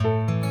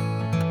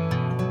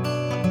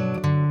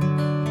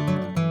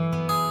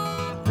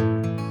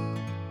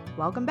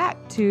welcome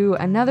back to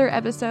another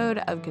episode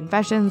of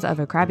Confessions of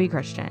a Crappy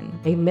Christian,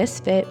 a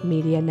Misfit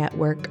Media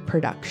Network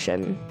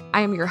production. I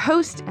am your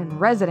host and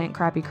resident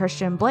crappy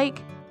Christian,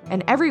 Blake,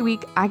 and every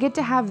week I get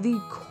to have the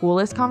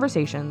coolest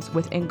conversations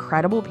with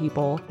incredible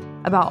people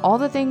about all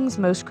the things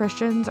most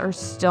Christians are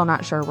still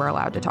not sure we're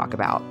allowed to talk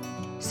about.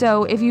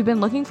 So if you've been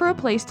looking for a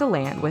place to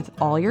land with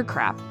all your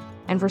crap,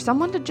 and for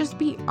someone to just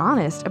be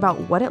honest about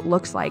what it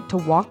looks like to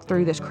walk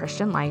through this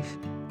Christian life,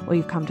 well,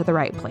 you've come to the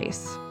right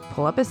place.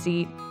 Pull up a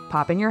seat,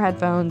 pop in your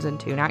headphones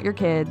and tune out your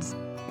kids,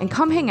 and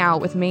come hang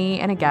out with me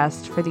and a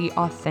guest for the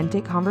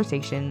authentic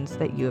conversations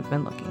that you have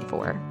been looking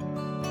for.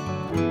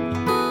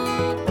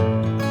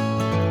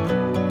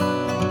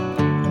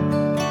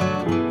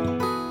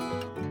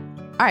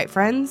 All right,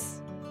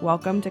 friends,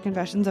 welcome to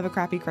Confessions of a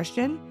Crappy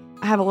Christian.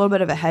 I have a little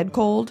bit of a head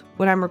cold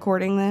when I'm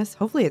recording this.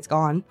 Hopefully it's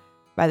gone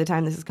by the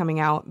time this is coming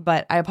out,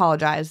 but I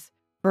apologize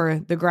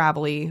for the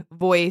gravelly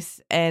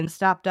voice and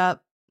stopped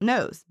up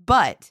nose.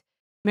 But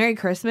Merry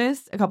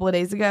Christmas a couple of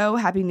days ago.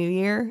 Happy New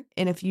Year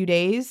in a few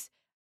days.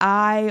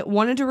 I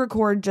wanted to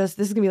record this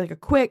is going to be like a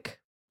quick,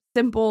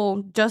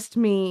 simple, just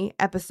me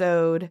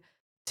episode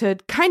to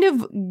kind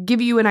of give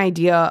you an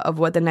idea of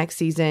what the next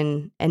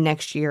season and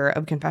next year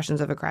of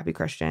Confessions of a Crappy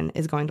Christian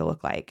is going to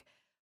look like.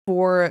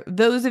 For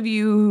those of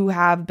you who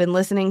have been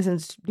listening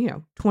since,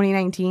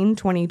 2019,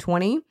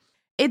 2020,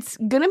 it's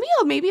going to be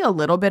maybe a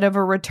little bit of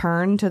a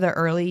return to the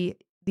early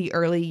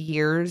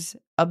years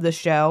of the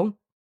show.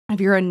 If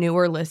you're a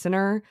newer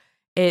listener,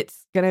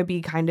 it's going to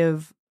be kind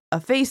of a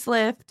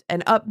facelift,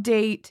 an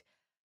update.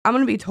 I'm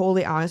going to be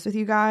totally honest with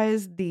you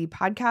guys. The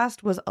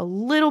podcast was a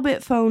little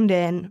bit phoned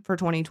in for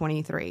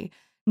 2023,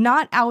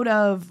 not out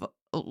of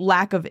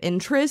lack of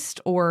interest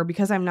or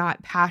because I'm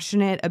not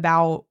passionate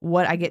about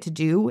what I get to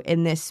do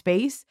in this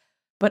space,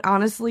 but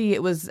honestly,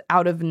 it was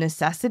out of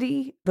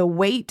necessity. The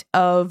weight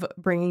of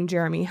bringing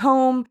Jeremy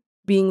home,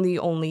 being the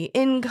only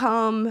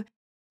income,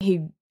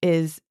 he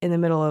is in the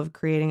middle of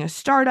creating a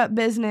startup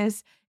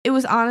business. It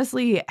was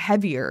honestly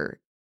heavier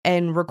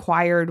and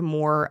required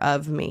more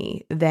of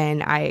me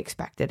than I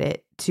expected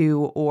it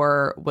to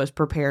or was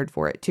prepared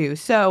for it to.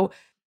 So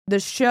the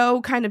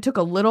show kind of took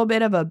a little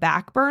bit of a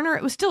back burner.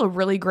 It was still a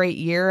really great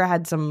year. I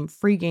had some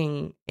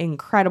freaking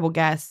incredible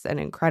guests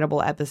and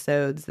incredible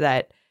episodes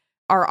that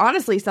are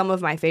honestly some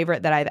of my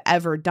favorite that I've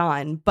ever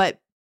done. But,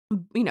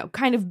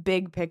 kind of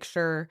big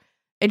picture,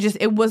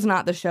 it was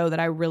not the show that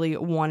I really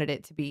wanted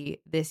it to be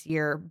this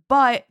year.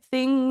 But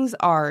things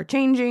are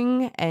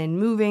changing and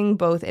moving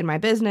both in my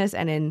business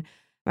and in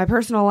my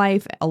personal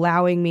life,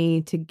 allowing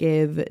me to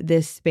give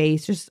this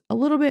space just a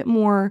little bit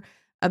more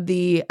of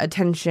the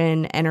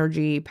attention,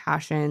 energy,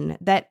 passion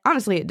that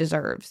honestly it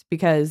deserves,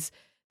 because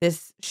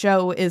this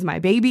show is my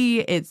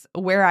baby. It's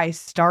where I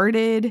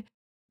started.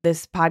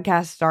 This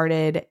podcast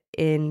started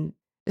in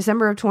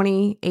December of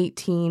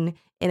 2018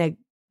 in a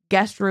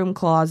guest room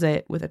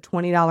closet with a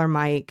 $20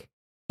 mic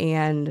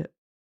and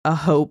a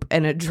hope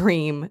and a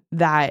dream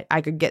that I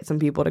could get some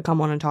people to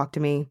come on and talk to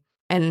me.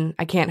 And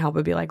I can't help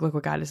but be like, look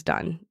what God has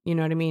done. You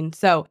know what I mean?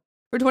 So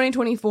for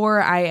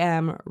 2024, I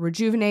am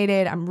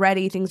rejuvenated. I'm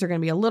ready. Things are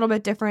going to be a little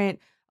bit different,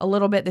 a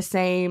little bit the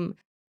same.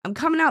 I'm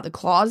coming out the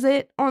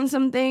closet on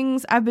some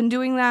things. I've been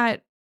doing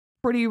that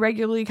pretty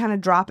regularly, kind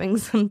of dropping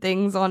some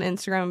things on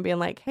Instagram and being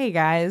like, hey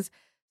guys,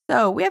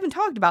 so we haven't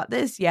talked about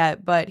this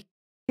yet, but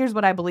here's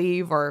what I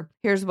believe, or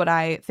here's what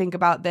I think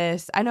about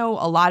this. I know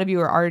a lot of you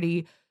are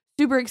already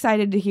super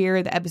excited to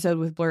hear the episode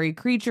with blurry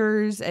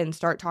creatures and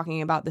start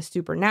talking about the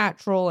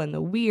supernatural and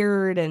the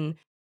weird. And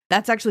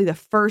that's actually the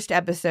first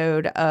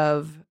episode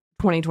of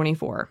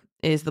 2024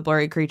 is the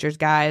blurry creatures,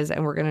 guys.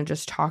 And we're going to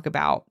just talk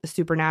about the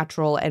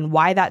supernatural and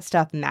why that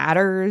stuff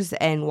matters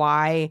and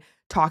why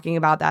talking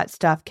about that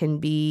stuff can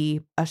be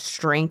a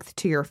strength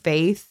to your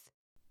faith.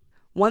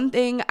 One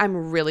thing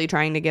I'm really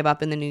trying to give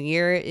up in the new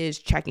year is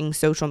checking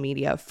social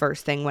media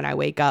first thing when I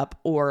wake up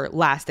or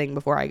last thing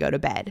before I go to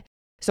bed.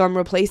 So I'm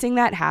replacing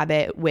that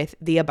habit with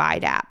the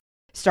Abide app,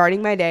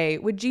 starting my day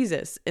with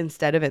Jesus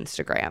instead of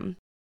Instagram.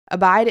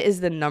 Abide is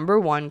the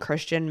 #1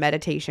 Christian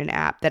meditation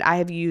app that I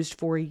have used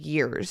for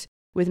years,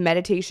 with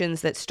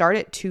meditations that start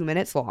at 2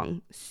 minutes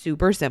long,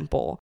 super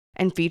simple,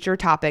 and feature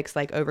topics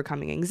like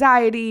overcoming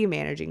anxiety,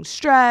 managing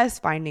stress,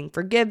 finding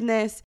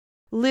forgiveness,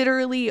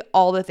 literally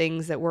all the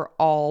things that we're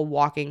all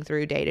walking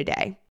through day to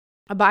day.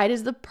 Abide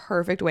is the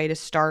perfect way to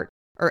start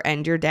or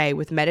end your day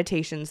with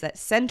meditations that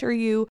center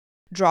you,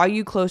 draw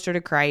you closer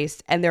to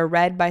Christ, and they're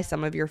read by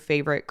some of your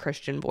favorite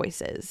Christian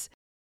voices.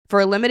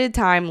 For a limited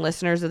time,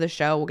 listeners of the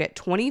show will get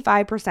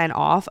 25%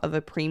 off of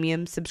a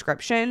premium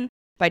subscription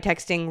by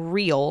texting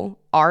REAL,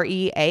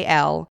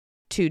 REAL,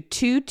 to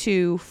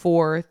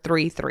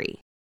 22433.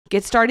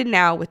 Get started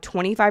now with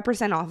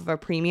 25% off of a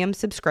premium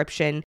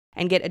subscription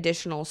and get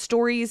additional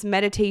stories,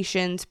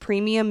 meditations,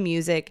 premium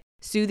music,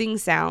 soothing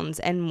sounds,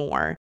 and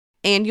more.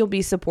 And you'll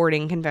be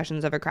supporting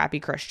Confessions of a Crappy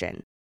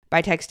Christian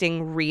by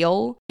texting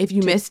REAL. If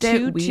you missed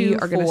it, we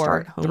are going to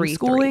start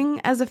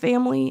homeschooling as a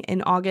family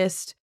in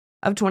August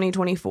of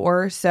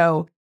 2024.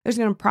 So there's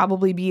going to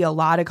probably be a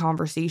lot of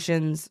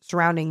conversations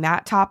surrounding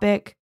that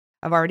topic.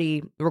 I've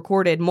already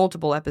recorded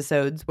multiple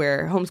episodes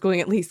where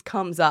homeschooling at least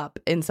comes up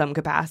in some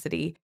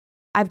capacity.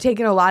 I've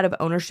taken a lot of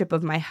ownership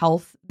of my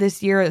health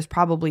this year. It's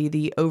probably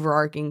the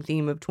overarching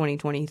theme of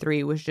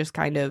 2023 was just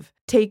kind of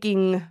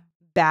taking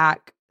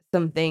back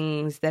some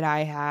things that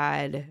I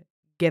had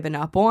given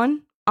up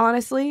on.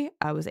 Honestly,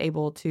 I was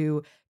able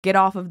to get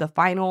off of the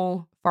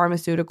final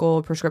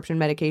pharmaceutical prescription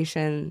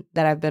medication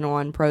that I've been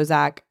on,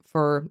 Prozac,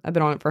 I've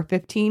been on it for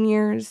 15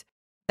 years.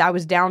 That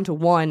was down to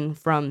 1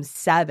 from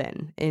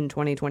 7 in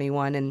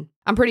 2021. And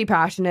I'm pretty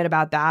passionate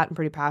about that. I'm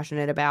pretty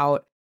passionate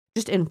about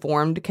just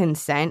informed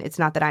consent. It's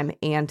not that I'm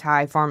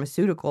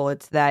anti-pharmaceutical.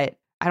 It's that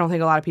I don't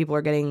think a lot of people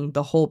are getting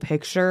the whole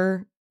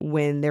picture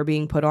when they're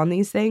being put on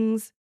these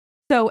things.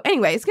 So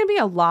anyway, it's going to be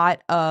a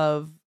lot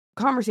of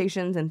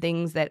conversations and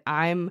things that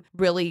I'm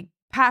really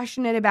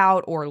passionate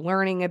about or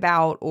learning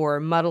about or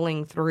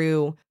muddling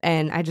through.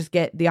 And I just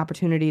get the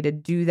opportunity to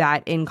do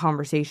that in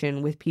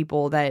conversation with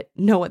people that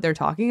know what they're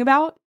talking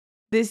about.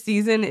 This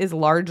season is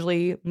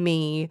largely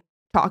me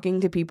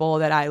talking to people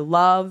that I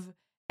love,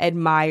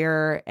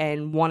 admire,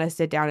 and want to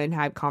sit down and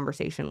have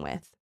conversation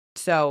with.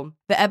 So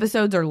the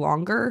episodes are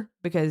longer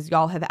because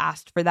y'all have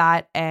asked for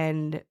that.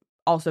 And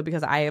also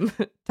because I am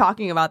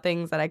talking about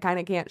things that I kind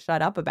of can't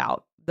shut up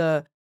about.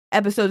 The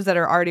episodes that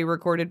are already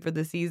recorded for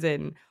the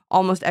season,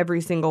 almost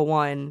every single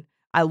one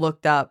I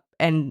looked up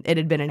and it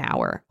had been an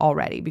hour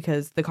already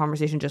because the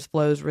conversation just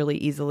flows really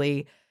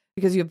easily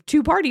because you have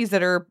two parties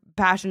that are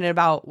passionate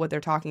about what they're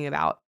talking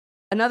about.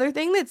 Another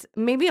thing that's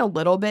maybe a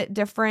little bit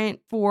different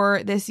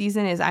for this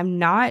season is I'm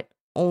not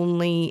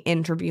only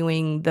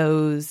interviewing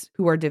those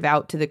who are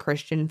devout to the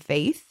Christian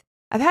faith.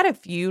 I've had a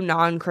few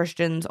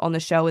non-Christians on the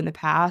show in the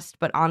past,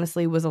 but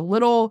honestly was a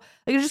little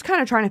like just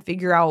kind of trying to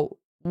figure out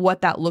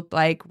what that looked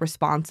like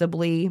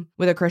responsibly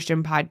with a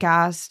Christian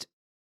podcast,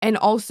 and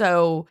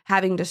also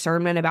having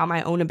discernment about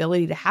my own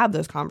ability to have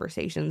those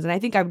conversations. And I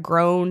think I've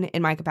grown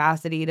in my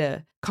capacity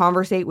to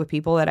conversate with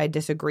people that I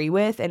disagree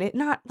with. And it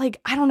not like,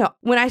 I don't know,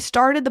 when I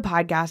started the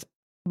podcast,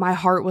 my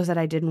heart was that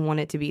I didn't want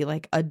it to be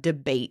like a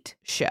debate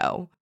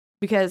show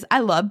because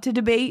I love to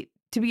debate,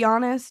 to be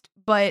honest,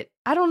 but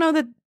I don't know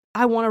that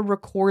I want to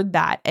record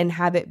that and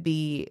have it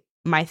be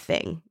my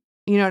thing.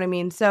 You know what I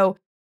mean? So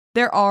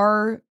there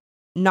are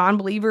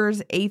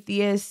non-believers,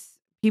 atheists,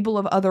 people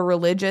of other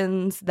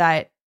religions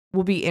that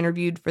will be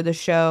interviewed for the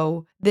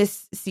show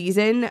this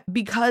season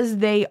because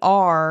they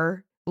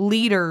are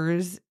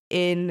leaders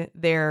in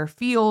their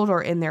field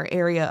or in their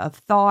area of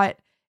thought.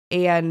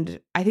 And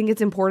I think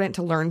it's important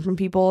to learn from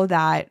people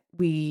that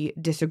we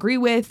disagree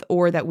with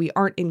or that we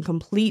aren't in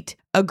complete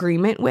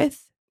agreement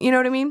with. You know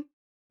what I mean?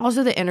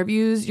 Also, the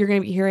interviews you're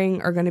going to be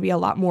hearing are going to be a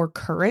lot more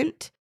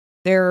current.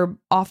 They're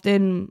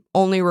often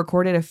only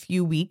recorded a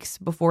few weeks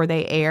before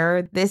they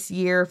air. This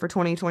year for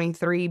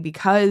 2023,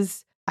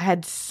 because I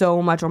had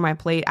so much on my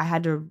plate, I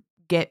had to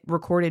get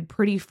recorded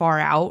pretty far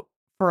out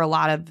for a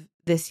lot of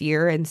this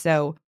year. And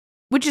so,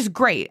 which is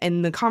great.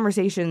 And the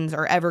conversations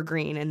are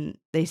evergreen and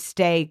they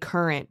stay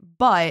current.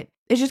 But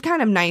it's just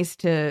kind of nice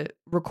to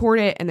record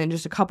it and then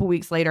just a couple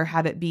weeks later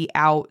have it be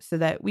out so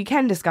that we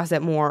can discuss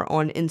it more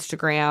on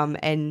Instagram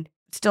and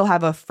still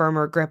have a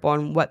firmer grip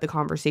on what the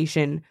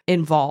conversation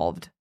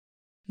involved.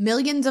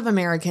 Millions of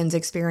Americans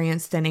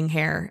experience thinning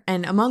hair,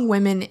 and among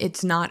women,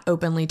 it's not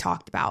openly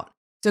talked about.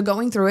 So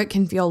going through it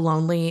can feel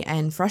lonely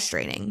and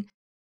frustrating.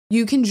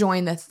 You can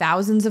join the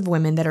thousands of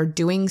women that are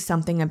doing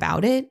something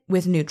about it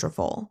with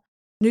Nutrafol.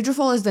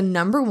 Nutrafol is the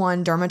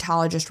 #1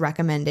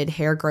 dermatologist-recommended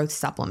hair growth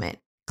supplement,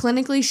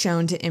 clinically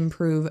shown to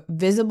improve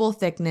visible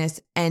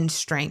thickness and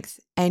strength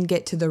and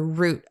get to the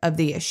root of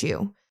the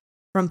issue.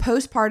 From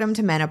postpartum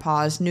to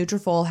menopause,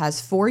 Nutrafol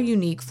has 4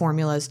 unique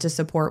formulas to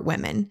support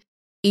women.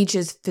 Each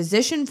is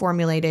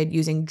physician-formulated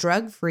using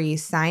drug-free,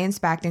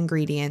 science-backed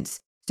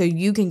ingredients so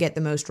you can get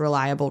the most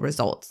reliable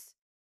results.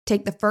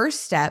 Take the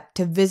first step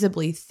to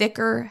visibly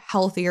thicker,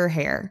 healthier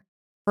hair.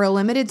 For a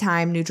limited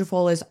time,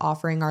 Nutrafol is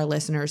offering our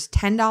listeners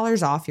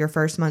 $10 off your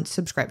first month's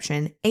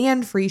subscription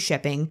and free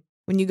shipping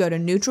when you go to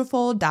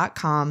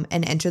Nutrafol.com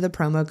and enter the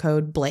promo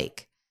code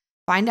Blake.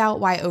 Find out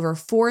why over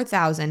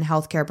 4,000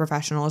 healthcare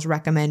professionals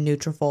recommend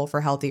Nutrafol for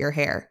healthier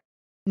hair.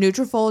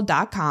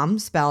 Nutrafol.com,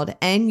 spelled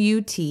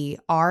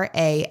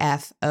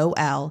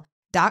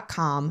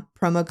Nutrafol.com,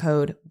 promo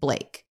code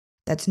Blake.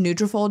 That's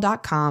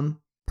Nutrafol.com,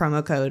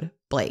 promo code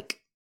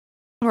Blake.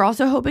 We're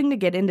also hoping to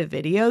get into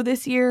video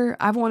this year.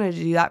 I've wanted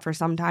to do that for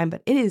some time,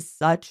 but it is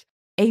such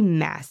a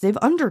massive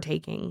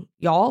undertaking,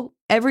 y'all.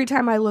 Every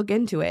time I look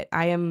into it,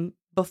 I am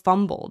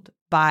befumbled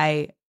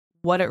by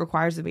what it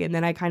requires of me. And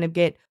then I kind of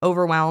get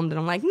overwhelmed and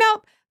I'm like,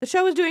 nope, the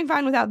show is doing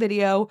fine without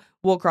video.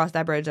 We'll cross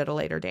that bridge at a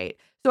later date.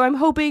 So I'm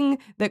hoping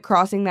that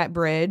crossing that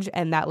bridge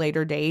and that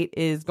later date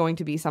is going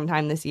to be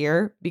sometime this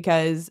year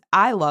because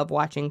I love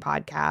watching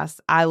podcasts.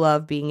 I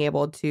love being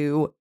able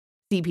to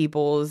see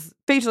people's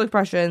facial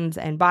expressions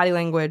and body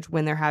language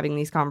when they're having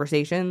these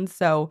conversations.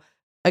 So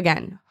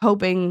again,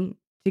 hoping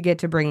to get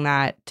to bring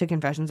that to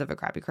Confessions of a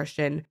Crappy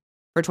Christian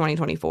for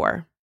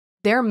 2024.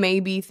 There may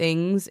be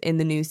things in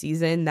the new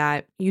season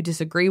that you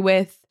disagree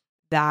with,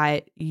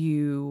 that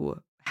you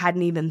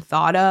hadn't even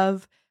thought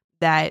of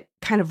that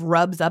kind of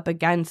rubs up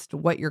against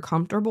what you're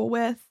comfortable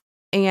with.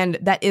 And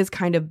that is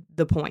kind of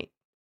the point.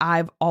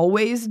 I've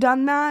always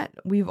done that.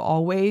 We've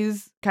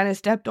always kind of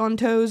stepped on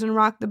toes and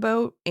rocked the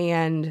boat,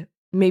 and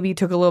maybe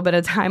took a little bit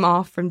of time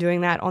off from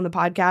doing that on the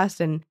podcast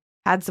and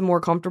had some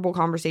more comfortable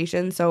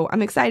conversations. So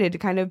I'm excited to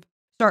kind of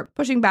start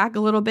pushing back a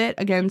little bit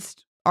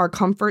against our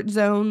comfort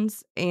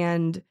zones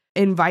and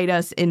invite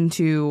us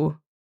into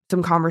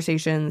some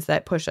conversations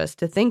that push us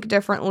to think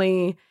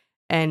differently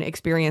and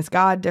experience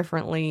God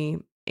differently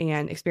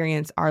and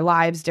experience our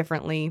lives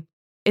differently.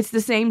 It's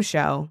the same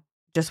show,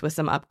 just with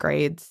some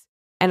upgrades.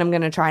 And I'm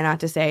going to try not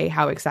to say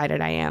how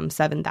excited I am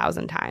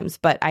 7,000 times,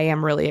 but I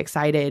am really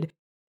excited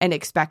and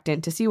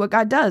expectant to see what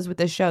God does with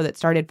this show that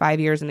started 5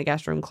 years in the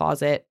guest room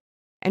closet,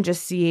 and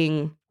just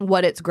seeing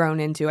what it's grown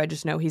into. I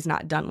just know he's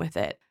not done with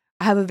it.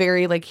 I have a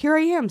very here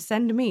I am,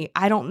 send me.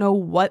 I don't know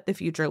what the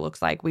future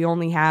looks like. We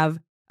only have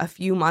a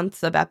few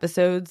months of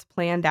episodes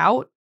planned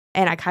out,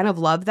 and I kind of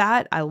love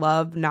that. I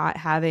love not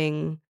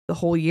having the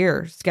whole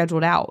year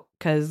scheduled out,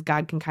 because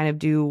God can kind of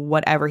do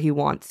whatever he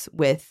wants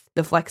with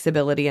the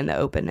flexibility and the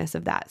openness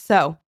of that.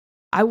 So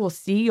I will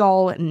see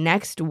y'all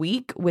next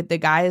week with the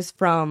guys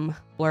from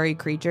Blurry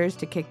Creatures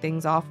to kick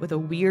things off with a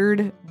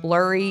weird,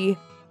 blurry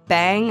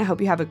bang. I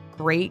hope you have a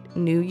great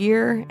new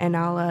year, and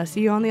I'll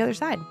see you on the other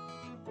side.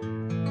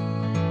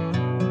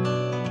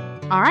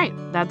 All right,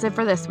 that's it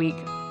for this week.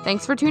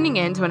 Thanks for tuning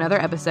in to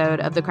another episode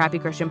of the Crappy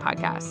Christian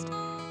Podcast.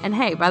 And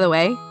hey, by the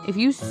way, if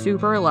you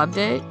super loved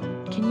it,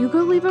 can you go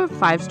leave a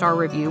 5-star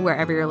review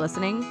wherever you're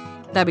listening?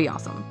 That'd be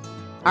awesome.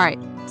 All right,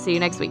 see you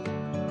next week.